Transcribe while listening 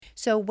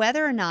So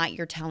whether or not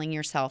you're telling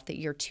yourself that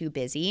you're too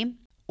busy,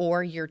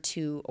 or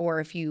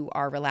if you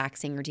are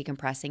relaxing or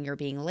decompressing, you're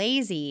being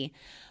lazy,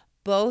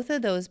 both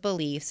of those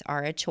beliefs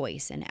are a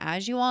choice. And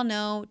as you all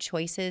know,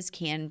 choices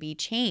can be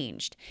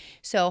changed.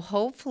 So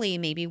hopefully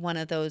maybe one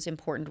of those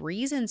important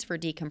reasons for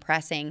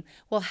decompressing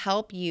will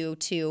help you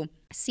to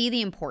see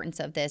the importance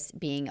of this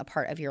being a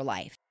part of your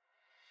life.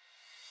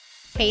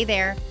 Hey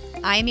there,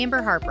 I'm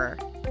Amber Harper,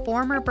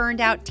 former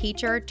burned out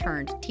teacher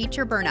turned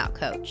teacher burnout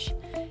coach,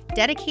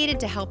 dedicated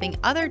to helping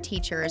other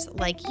teachers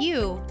like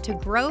you to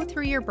grow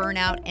through your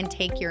burnout and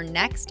take your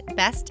next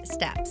best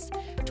steps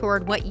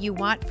toward what you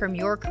want from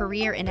your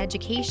career in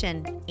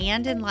education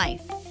and in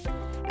life.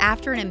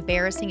 After an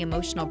embarrassing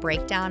emotional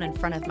breakdown in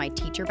front of my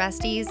teacher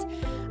besties,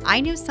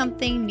 I knew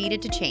something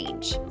needed to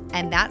change,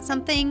 and that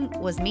something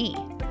was me.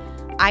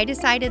 I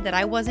decided that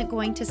I wasn't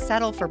going to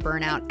settle for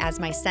burnout as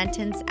my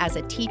sentence as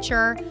a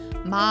teacher,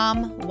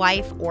 mom,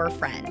 wife, or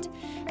friend.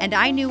 And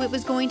I knew it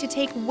was going to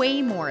take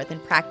way more than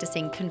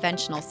practicing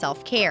conventional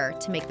self-care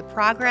to make the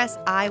progress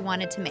I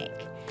wanted to make.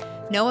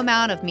 No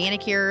amount of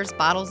manicures,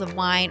 bottles of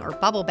wine, or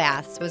bubble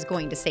baths was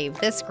going to save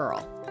this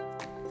girl.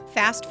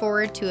 Fast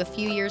forward to a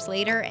few years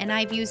later, and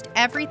I've used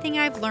everything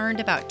I've learned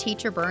about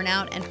teacher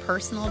burnout and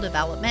personal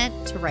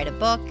development to write a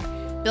book,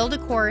 build a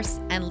course,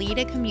 and lead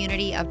a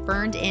community of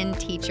burned-in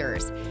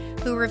teachers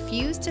who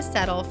refuse to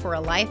settle for a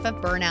life of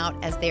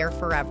burnout as their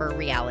forever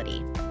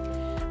reality.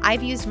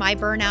 I've used my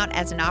burnout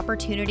as an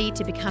opportunity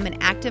to become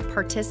an active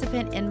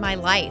participant in my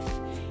life,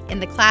 in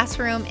the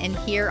classroom and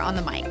here on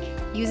the mic,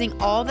 using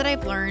all that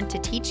I've learned to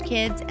teach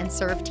kids and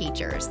serve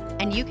teachers,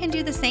 and you can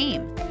do the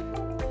same.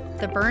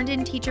 The Burned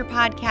In Teacher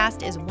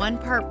podcast is one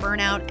part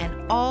burnout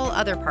and all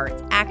other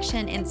parts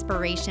action,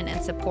 inspiration,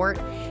 and support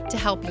to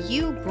help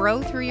you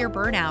grow through your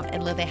burnout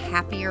and live a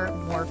happier,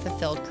 more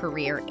fulfilled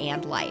career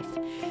and life.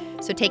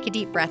 So take a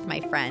deep breath, my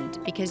friend,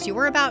 because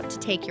you're about to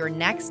take your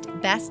next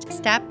best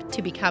step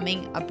to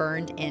becoming a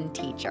burned in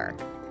teacher.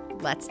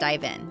 Let's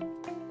dive in.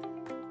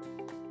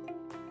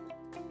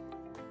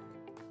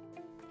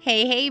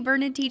 Hey,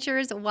 Burned In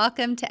Teachers.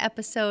 Welcome to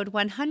episode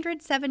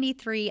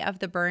 173 of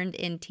the Burned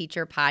In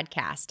Teacher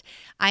podcast.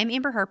 I'm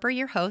Amber Harper,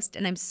 your host,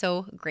 and I'm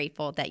so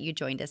grateful that you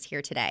joined us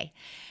here today.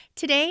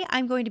 Today,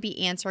 I'm going to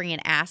be answering an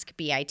Ask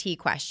BIT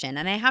question,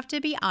 and I have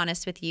to be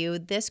honest with you,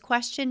 this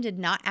question did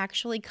not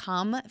actually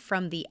come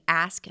from the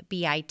Ask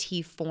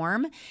BIT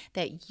form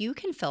that you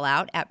can fill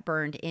out at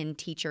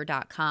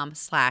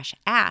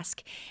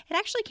burnedinteacher.com/ask. It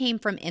actually came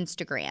from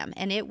Instagram,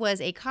 and it was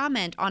a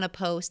comment on a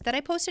post that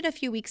I posted a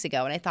few weeks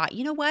ago, and I thought,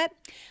 you know what?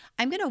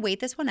 I'm going to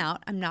wait this one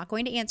out. I'm not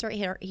going to answer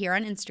it here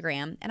on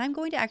Instagram, and I'm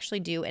going to actually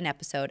do an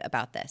episode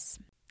about this.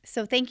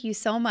 So thank you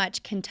so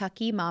much,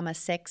 Kentucky Mama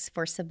 6,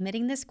 for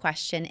submitting this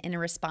question in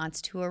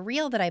response to a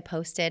reel that I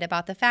posted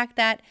about the fact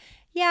that,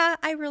 yeah,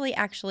 I really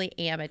actually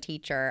am a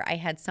teacher. I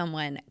had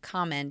someone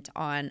comment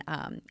on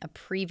a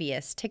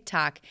previous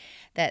TikTok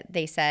that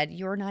they said,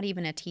 you're not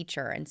even a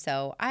teacher. And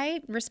so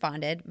I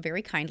responded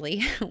very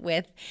kindly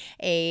with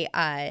a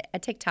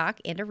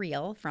TikTok and a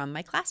reel from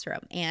my classroom.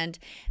 And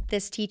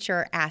this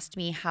teacher asked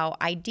me how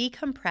I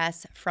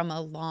decompress from a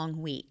long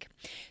week.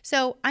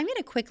 So I'm going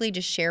to quickly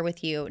just share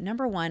with you,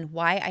 number one,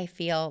 why I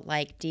feel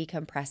like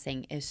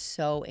decompressing is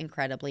so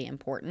incredibly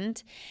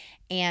important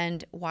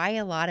and why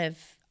a lot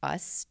of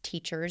us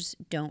teachers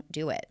don't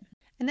do it.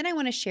 And then I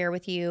want to share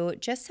with you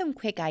just some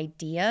quick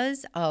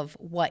ideas of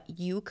what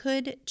you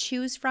could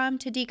choose from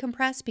to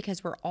decompress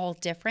because we're all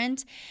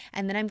different.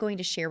 And then I'm going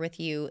to share with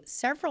you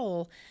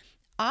several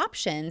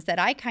options that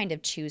I kind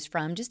of choose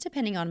from just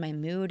depending on my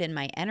mood and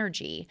my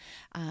energy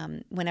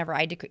whenever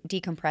I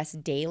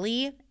decompress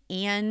daily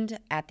and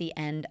at the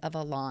end of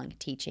a long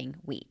teaching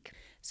week.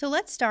 So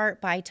let's start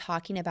by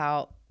talking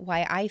about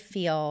why I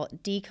feel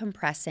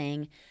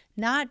decompressing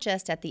not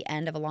just at the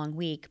end of a long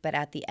week, but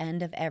at the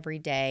end of every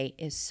day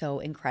is so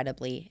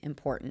incredibly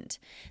important.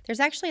 There's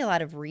actually a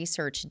lot of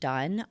research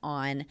done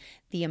on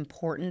the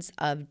importance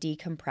of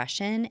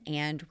decompression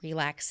and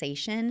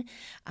relaxation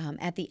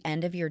at the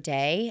end of your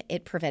day.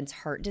 It prevents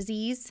heart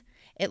disease.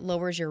 It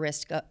lowers your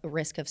risk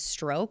of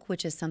stroke,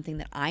 which is something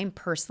that I'm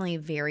personally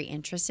very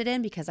interested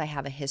in because I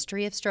have a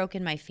history of stroke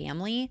in my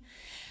family.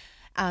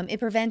 It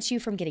prevents you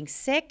from getting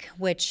sick,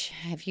 which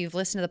if you've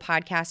listened to the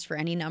podcast for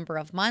any number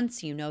of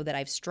months, you know that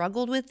I've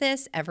struggled with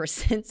this ever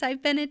since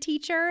I've been a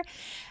teacher.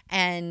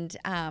 And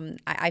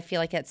I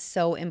feel like it's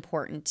so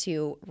important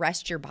to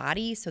rest your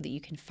body so that you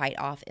can fight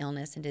off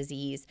illness and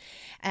disease.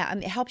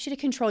 It helps you to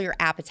control your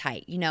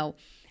appetite.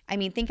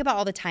 Think about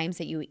all the times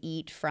that you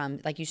eat from,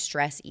 like you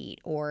stress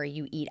eat or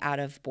you eat out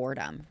of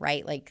boredom,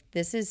 right? Like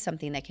this is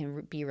something that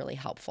can be really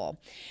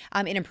helpful.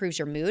 It improves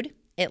your mood.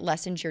 It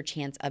lessens your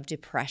chance of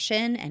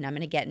depression, and I'm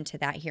going to get into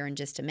that here in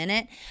just a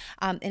minute.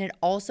 And it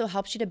also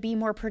helps you to be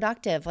more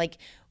productive. Like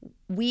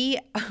we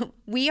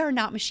we are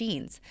not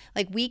machines.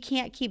 Like we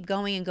can't keep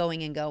going and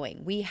going and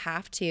going. We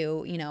have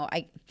to,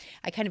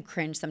 I kind of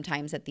cringe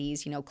sometimes at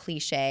these,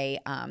 cliche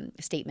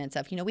statements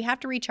of, we have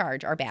to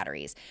recharge our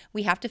batteries.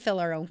 We have to fill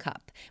our own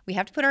cup. We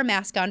have to put our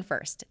mask on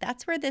first.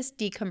 That's where this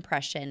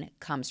decompression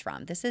comes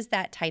from. This is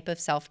that type of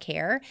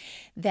self-care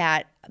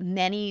that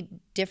many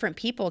different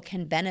people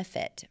can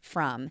benefit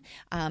from,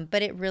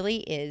 but it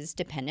really is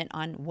dependent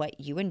on what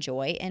you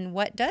enjoy and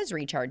what does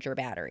recharge your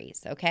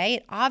batteries, okay?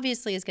 It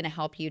obviously is going to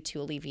help you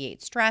to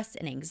alleviate stress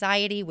and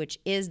anxiety, which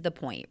is the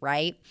point,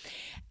 right?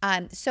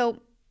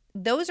 So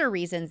those are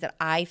reasons that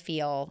I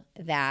feel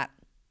that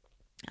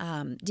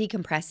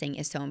decompressing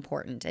is so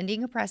important, and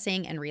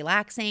decompressing and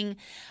relaxing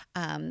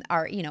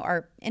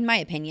are, in my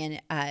opinion,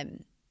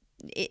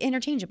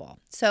 interchangeable.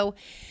 So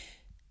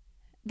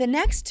the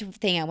next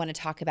thing I want to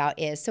talk about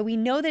is, so we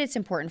know that it's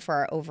important for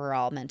our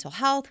overall mental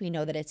health. We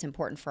know that it's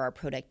important for our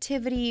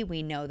productivity.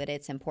 We know that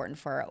it's important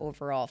for our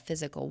overall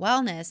physical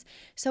wellness.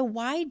 So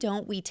why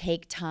don't we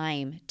take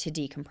time to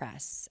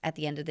decompress at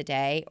the end of the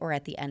day or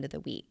at the end of the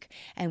week?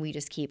 And we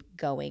just keep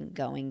going,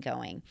 going,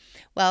 going.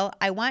 Well,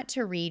 I want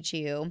to read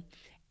you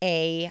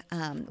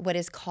what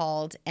is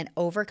called an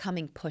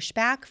overcoming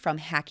pushback from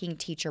hacking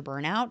teacher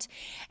burnout.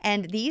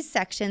 And these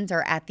sections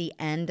are at the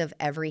end of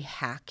every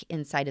hack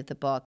inside of the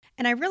book.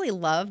 And I really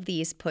love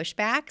these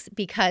pushbacks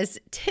because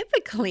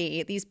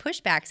typically these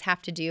pushbacks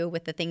have to do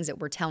with the things that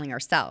we're telling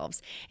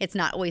ourselves. It's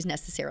not always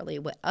necessarily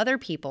what other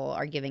people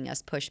are giving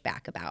us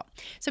pushback about.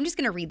 So I'm just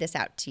going to read this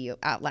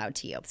out loud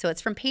to you. So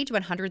it's from page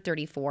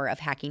 134 of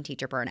Hacking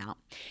Teacher Burnout.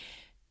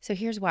 So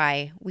here's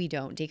why we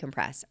don't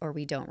decompress or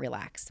we don't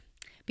relax.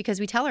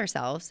 Because we tell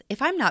ourselves,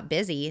 if I'm not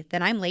busy,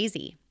 then I'm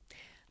lazy.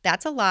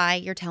 That's a lie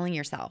you're telling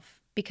yourself,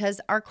 because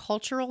our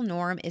cultural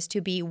norm is to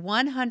be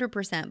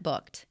 100%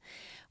 booked.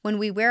 When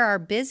we wear our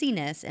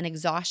busyness and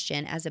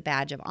exhaustion as a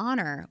badge of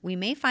honor, we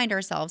may find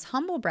ourselves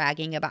humble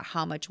bragging about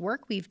how much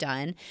work we've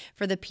done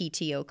for the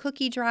PTO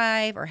cookie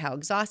drive, or how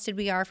exhausted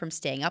we are from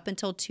staying up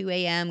until 2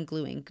 a.m.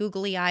 gluing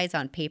googly eyes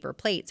on paper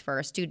plates for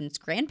our students'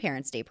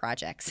 Grandparents' Day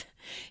projects.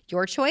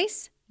 Your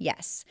choice?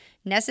 Yes.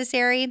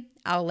 Necessary?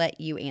 I'll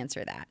let you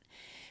answer that.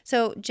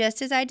 So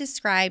just as I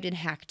described in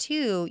Hack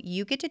 2,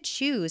 you get to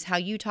choose how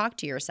you talk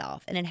to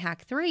yourself. And in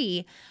Hack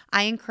 3,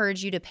 I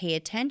encourage you to pay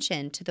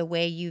attention to the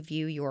way you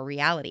view your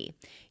reality.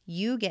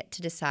 You get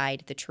to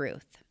decide the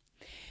truth.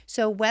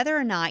 So whether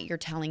or not you're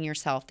telling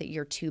yourself that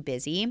you're too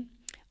busy,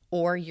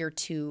 or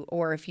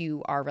if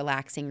you are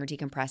relaxing or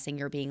decompressing,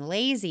 you're being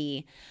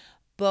lazy,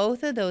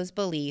 both of those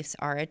beliefs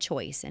are a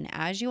choice. And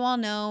as you all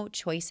know,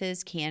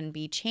 choices can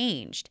be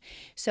changed.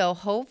 So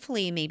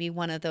hopefully maybe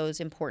one of those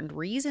important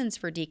reasons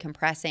for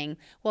decompressing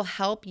will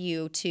help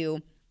you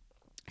to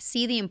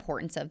see the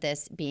importance of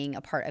this being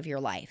a part of your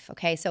life.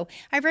 Okay, so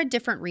I've read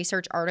different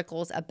research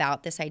articles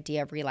about this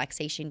idea of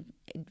relaxing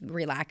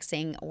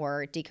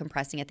or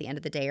decompressing at the end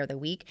of the day or the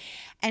week.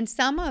 And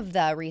some of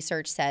the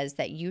research says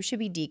that you should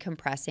be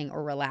decompressing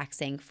or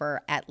relaxing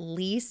for at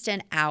least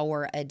an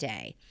hour a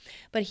day.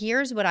 But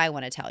here's what I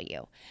want to tell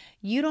you.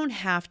 You don't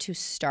have to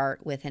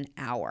start with an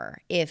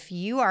hour. If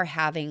you are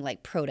having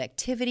like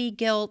productivity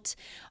guilt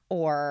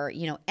or,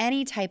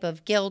 any type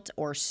of guilt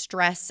or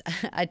stress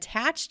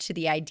attached to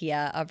the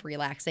idea of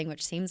relaxing,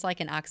 which seems like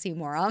an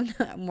oxymoron,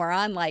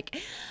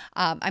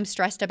 I'm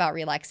stressed about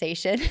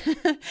relaxation.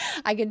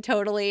 I could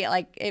totally,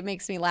 it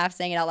makes me laugh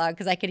saying it out loud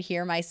because I could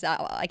hear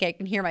myself, I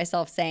can hear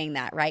myself saying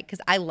that, right?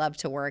 Because I love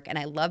to work and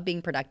I love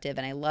being productive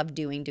and I love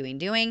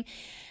doing.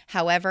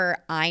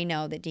 However, I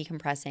know that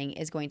decompressing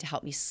is going to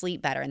help me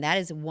sleep better. And that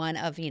is one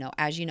of,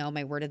 as you know,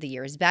 my word of the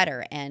year is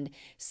better. And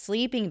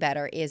sleeping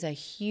better is a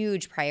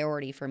huge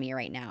priority for me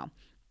right now.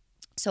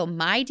 So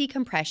my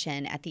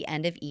decompression at the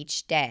end of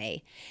each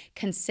day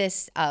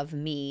consists of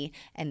me,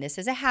 and this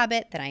is a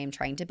habit that I am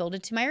trying to build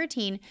into my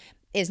routine,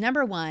 is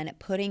number one,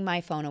 putting my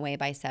phone away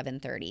by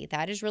 7:30.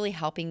 That is really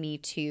helping me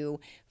to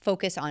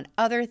focus on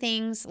other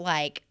things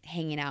like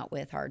hanging out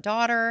with our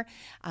daughter,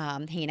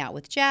 hanging out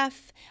with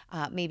Jeff,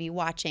 maybe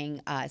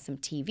watching some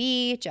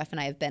TV. Jeff and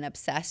I have been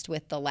obsessed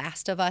with The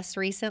Last of Us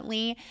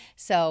recently.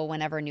 So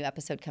whenever a new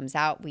episode comes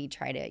out, we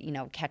try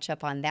to, catch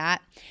up on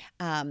that.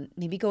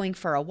 Maybe going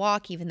for a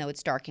walk, even though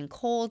it's dark and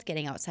cold,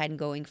 getting outside and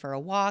going for a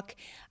walk.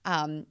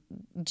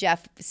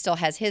 Jeff still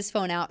has his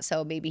phone out,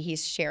 so maybe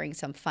he's sharing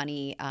some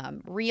funny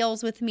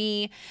reels with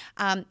me.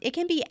 It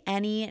can be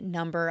any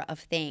number of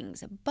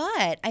things.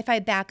 But if I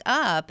back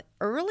up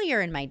earlier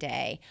in my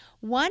day,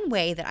 one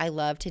way that I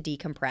love to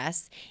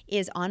decompress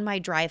is on my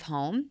drive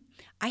home.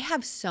 I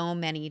have so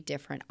many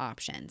different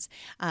options.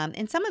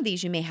 And some of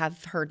these you may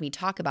have heard me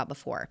talk about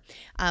before.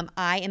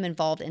 I am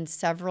involved in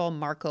several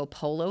Marco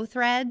Polo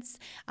threads.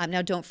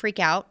 Now, don't freak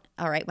out,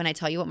 all right, when I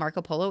tell you what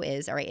Marco Polo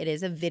is. All right, it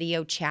is a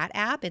video chat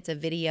app. It's a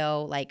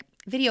video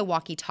video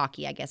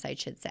walkie-talkie, I guess I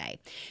should say.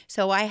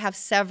 So I have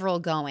several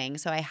going.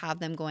 So I have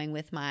them going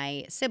with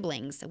my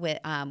siblings, with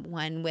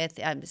one with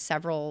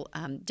several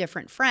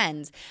different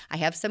friends. I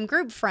have some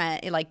group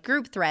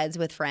threads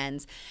with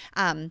friends.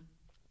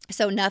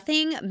 So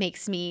nothing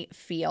makes me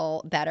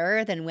feel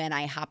better than when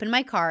I hop in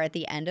my car at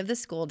the end of the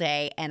school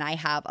day and I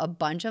have a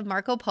bunch of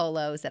Marco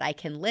Polos that I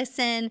can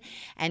listen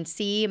and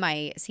see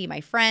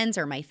my friends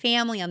or my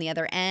family on the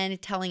other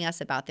end telling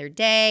us about their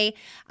day,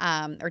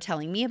 or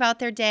telling me about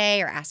their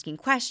day or asking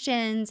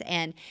questions.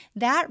 And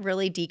that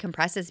really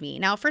decompresses me.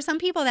 Now, for some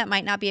people, that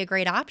might not be a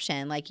great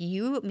option. Like,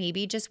 you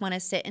maybe just want to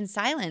sit in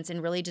silence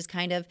and really just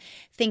kind of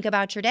think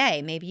about your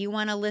day. Maybe you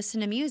want to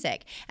listen to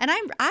music. And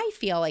I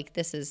feel like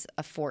this is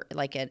a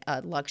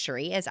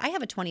luxury, as I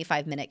have a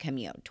 25-minute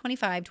commute,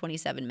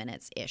 27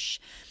 minutes-ish.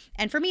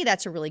 And for me,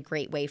 that's a really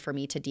great way for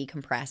me to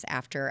decompress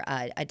after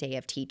a day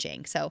of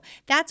teaching. So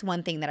that's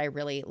one thing that I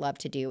really love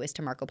to do, is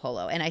to Marco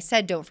Polo. And I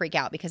said don't freak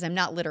out because I'm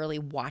not literally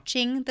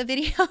watching the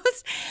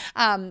videos,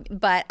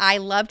 but I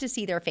love to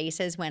see their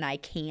faces when I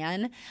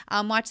can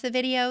watch the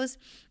videos.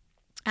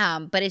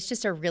 But it's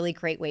just a really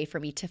great way for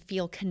me to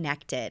feel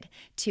connected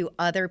to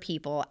other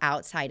people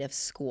outside of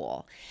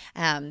school.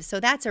 So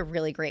that's a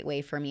really great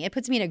way for me. It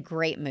puts me in a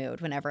great mood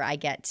whenever I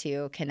get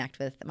to connect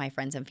with my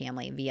friends and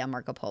family via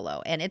Marco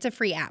Polo, and it's a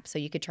free app, so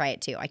you could try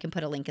it too. I can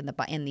put a link in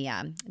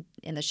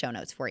the show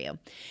notes for you.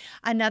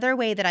 Another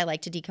way that I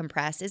like to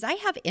decompress is I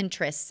have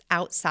interests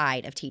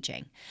outside of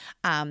teaching.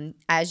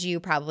 As you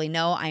probably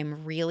know,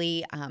 I'm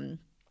really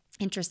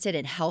interested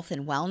in health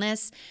and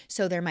wellness.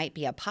 So there might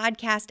be a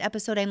podcast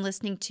episode I'm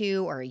listening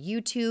to, or a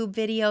YouTube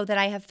video that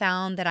I have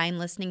found that I'm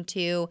listening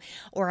to,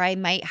 or I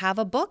might have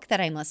a book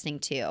that I'm listening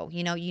to.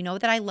 You know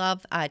that I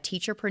love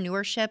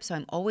teacherpreneurship, so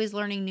I'm always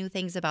learning new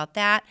things about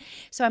that.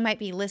 So I might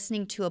be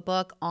listening to a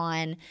book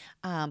on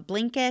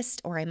Blinkist,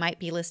 or I might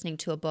be listening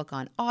to a book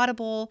on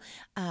Audible.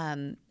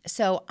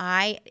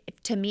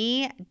 To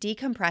me,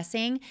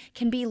 decompressing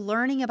can be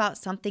learning about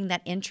something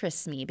that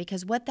interests me,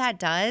 because what that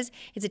does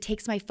is it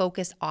takes my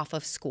focus off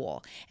of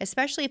school,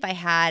 especially if I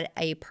had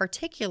a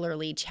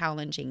particularly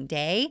challenging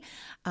day.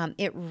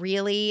 It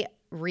really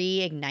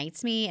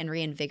reignites me and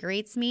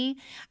reinvigorates me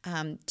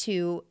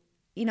to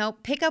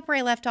pick up where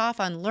I left off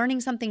on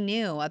learning something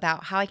new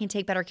about how I can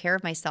take better care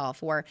of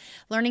myself, or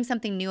learning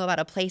something new about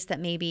a place that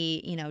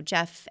maybe,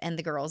 Jeff and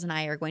the girls and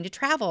I are going to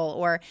travel,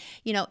 or,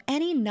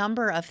 any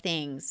number of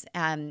things.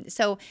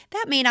 So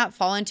that may not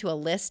fall into a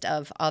list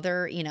of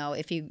other,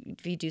 if you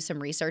do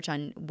some research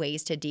on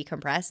ways to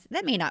decompress,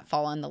 that may not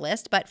fall on the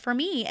list, but for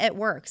me, it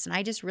works. And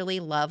I just really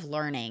love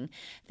learning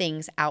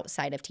things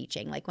outside of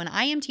teaching. Like, when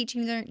I am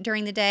teaching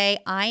during the day,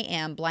 I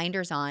am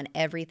blinders on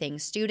everything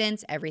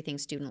students, everything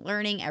student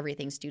learning,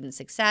 everything student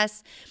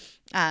success.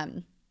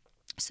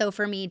 So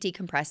for me,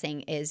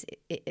 decompressing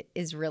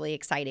is really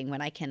exciting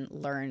when I can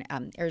learn,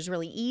 or is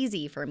really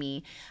easy for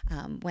me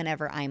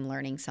whenever I'm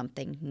learning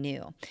something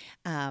new.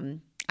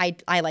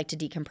 I like to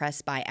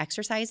decompress by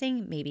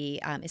exercising,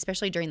 maybe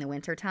especially during the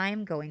winter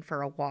time, going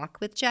for a walk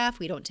with Jeff.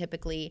 We don't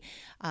typically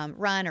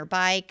run or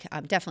bike.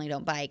 Definitely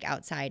don't bike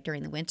outside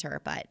during the winter,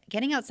 but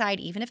getting outside,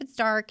 even if it's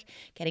dark,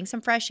 getting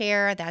some fresh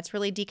air, that's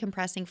really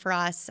decompressing for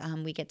us.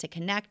 We get to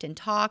connect and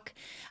talk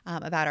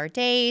about our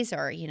days,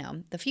 or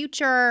the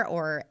future,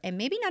 and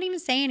maybe not even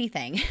say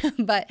anything,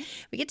 but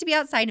we get to be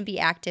outside and be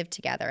active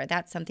together.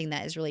 That's something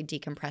that is really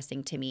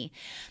decompressing to me.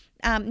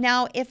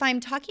 Now, if I'm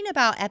talking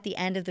about at the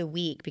end of the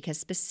week, because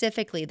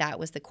specifically that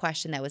was the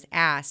question that was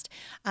asked,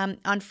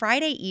 on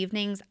Friday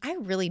evenings, I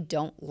really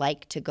don't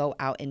like to go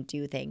out and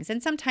do things.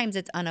 And sometimes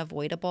it's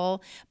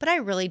unavoidable, but I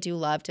really do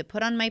love to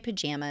put on my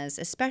pajamas,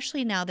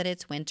 especially now that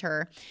it's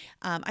winter.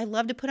 I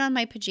love to put on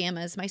my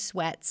pajamas, my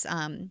sweats,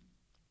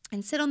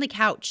 and sit on the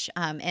couch,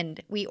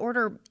 and we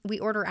order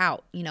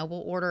out.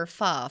 We'll order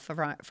pho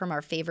from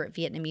our favorite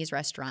Vietnamese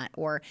restaurant,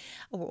 or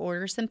we'll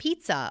order some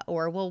pizza,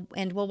 or we'll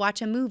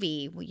watch a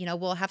movie.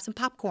 We'll have some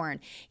popcorn.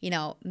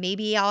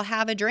 Maybe I'll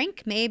have a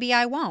drink, maybe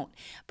I won't.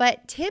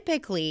 But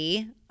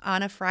typically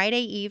on a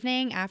Friday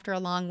evening after a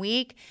long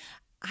week,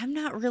 I'm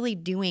not really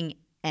doing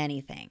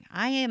anything.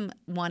 I am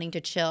wanting to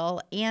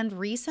chill, and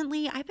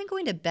recently I've been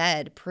going to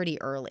bed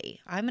pretty early.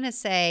 I'm going to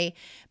say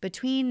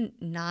between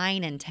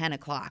 9 and 10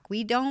 o'clock.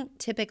 We don't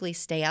typically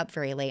stay up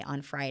very late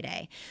on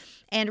Friday.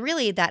 And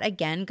really, that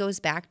again goes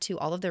back to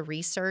all of the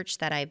research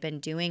that I've been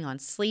doing on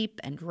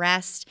sleep and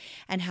rest,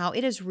 and how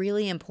it is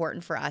really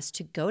important for us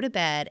to go to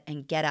bed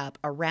and get up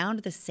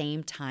around the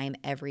same time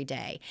every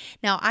day.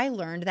 Now, I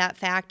learned that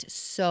fact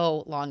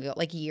so long ago,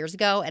 like years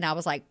ago, and I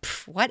was like,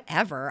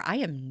 whatever, I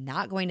am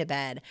not going to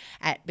bed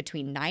at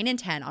between 9 and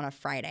 10 on a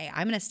Friday.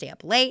 I'm going to stay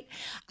up late.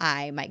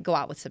 I might go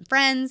out with some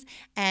friends,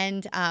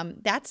 and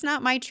that's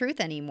not my truth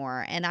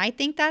anymore. And I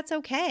think that's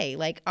okay.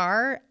 Like,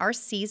 our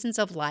seasons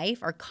of life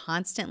are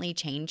constantly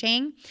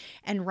changing.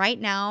 And right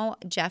now,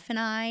 Jeff and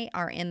I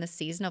are in the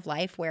season of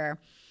life where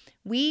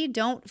we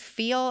don't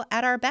feel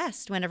at our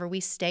best whenever we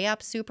stay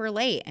up super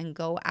late and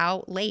go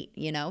out late,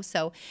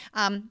 So,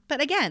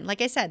 but again,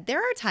 like I said, there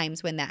are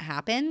times when that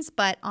happens,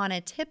 but on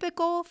a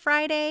typical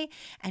Friday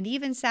and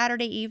even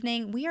Saturday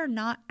evening, we are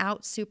not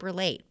out super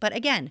late. But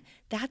again,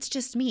 that's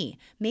just me.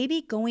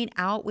 Maybe going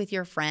out with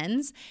your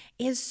friends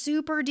is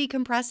super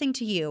decompressing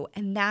to you,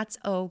 and that's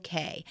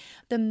okay.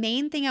 The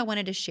main thing I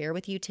wanted to share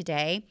with you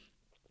today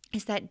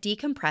is that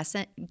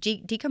decompression,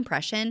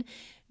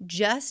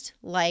 just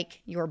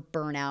like your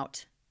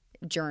burnout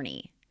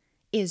journey,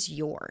 is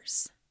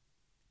yours.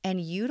 And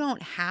you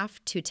don't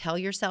have to tell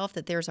yourself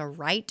that there's a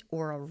right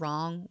or a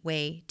wrong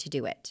way to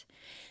do it.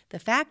 The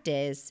fact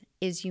is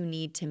you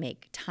need to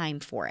make time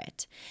for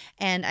it.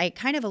 And I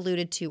kind of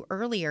alluded to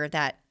earlier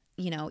that,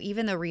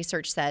 even though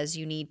research says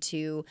you need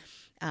to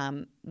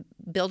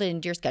build it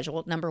into your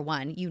schedule. Number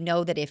one, you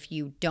know that if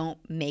you don't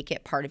make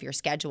it part of your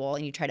schedule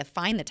and you try to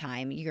find the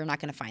time, you're not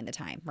going to find the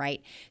time,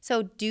 right?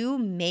 So do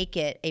make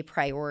it a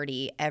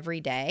priority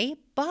every day,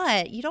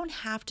 but you don't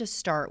have to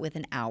start with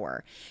an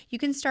hour. You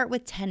can start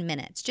with 10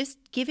 minutes, just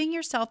giving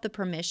yourself the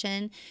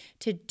permission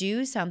to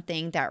do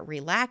something that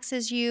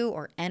relaxes you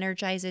or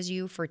energizes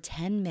you for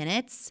 10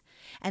 minutes,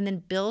 and then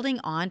building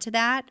onto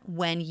that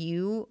when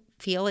you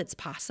feel it's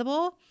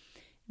possible.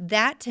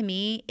 That to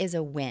me is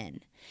a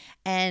win.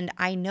 And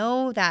I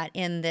know that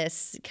in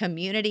this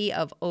community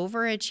of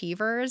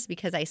overachievers,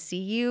 because I see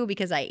you,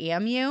 because I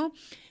am you,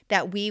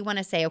 that we want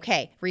to say,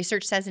 okay,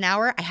 research says an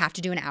hour, I have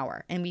to do an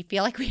hour. And we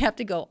feel like we have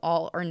to go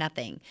all or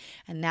nothing.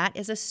 And that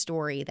is a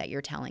story that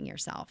you're telling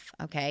yourself,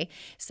 okay?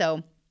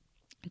 So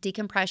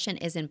decompression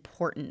is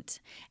important,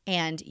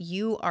 and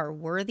you are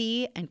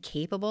worthy and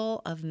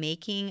capable of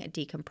making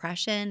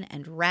decompression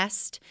and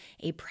rest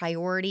a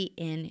priority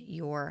in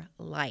your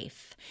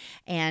life.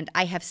 And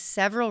I have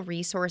several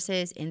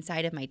resources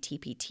inside of my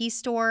TPT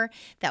store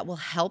that will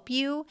help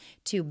you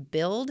to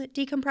build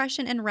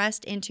decompression and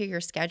rest into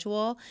your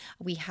schedule.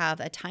 We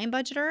have a time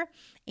budgeter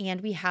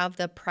and we have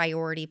the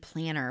priority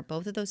planner.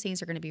 Both of those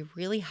things are going to be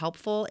really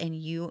helpful in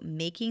you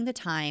making the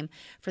time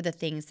for the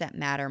things that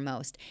matter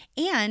most.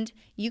 And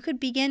you could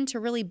begin to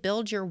really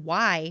build your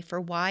why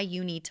for why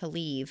you need to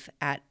leave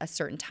at a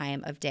certain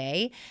time of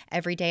day,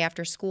 every day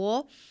after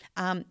school,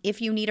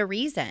 if you need a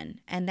reason.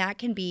 And that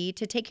can be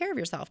to take care of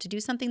yourself, to do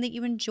something that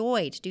you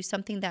enjoy, to do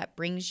something that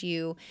brings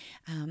you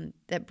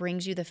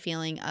the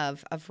feeling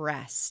of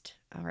rest.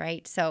 All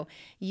right. So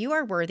you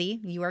are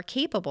worthy. You are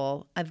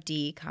capable of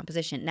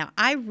decomposition. Now,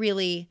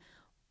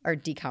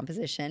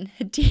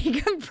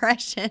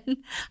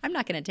 decompression. I'm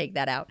not going to take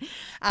that out.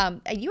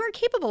 You are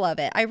capable of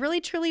it. I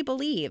really, truly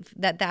believe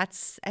that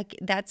that's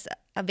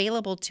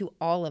available to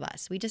all of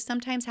us. We just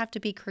sometimes have to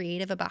be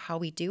creative about how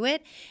we do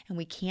it, and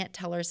we can't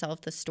tell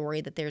ourselves the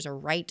story that there's a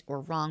right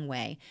or wrong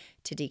way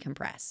to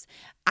decompress.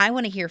 I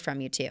want to hear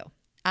from you too.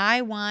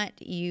 I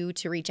want you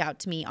to reach out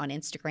to me on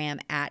Instagram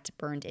at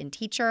Burned In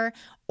Teacher,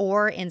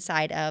 or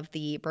inside of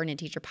the Burned In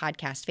Teacher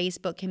podcast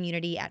Facebook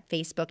community at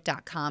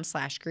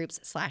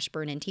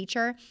facebook.com/groups/Burned In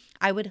Teacher.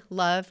 I would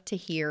love to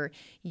hear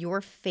your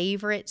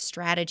favorite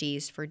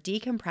strategies for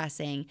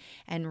decompressing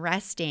and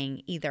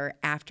resting, either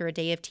after a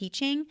day of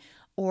teaching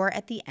or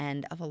at the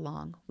end of a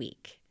long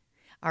week.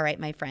 All right,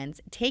 my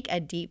friends, take a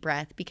deep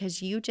breath,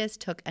 because you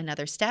just took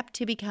another step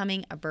to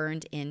becoming a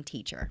Burned In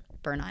Teacher.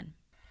 Burn on.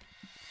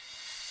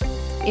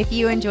 If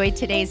you enjoyed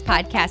today's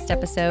podcast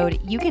episode,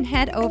 you can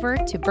head over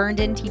to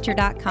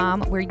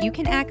burnedinteacher.com, where you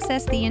can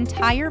access the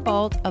entire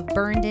vault of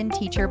Burned In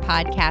Teacher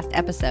podcast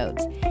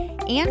episodes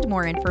and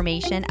more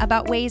information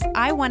about ways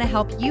I want to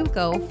help you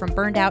go from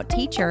burned out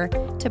teacher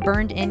to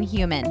burned in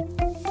human.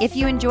 If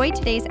you enjoyed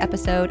today's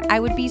episode, I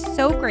would be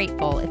so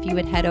grateful if you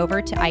would head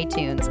over to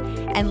iTunes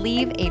and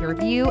leave a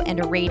review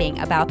and a rating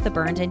about the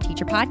Burned In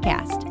Teacher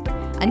podcast.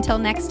 Until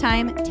next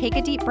time, take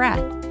a deep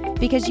breath,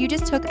 because you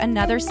just took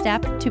another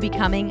step to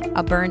becoming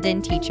a Burned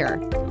In Teacher.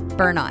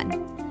 Burn on.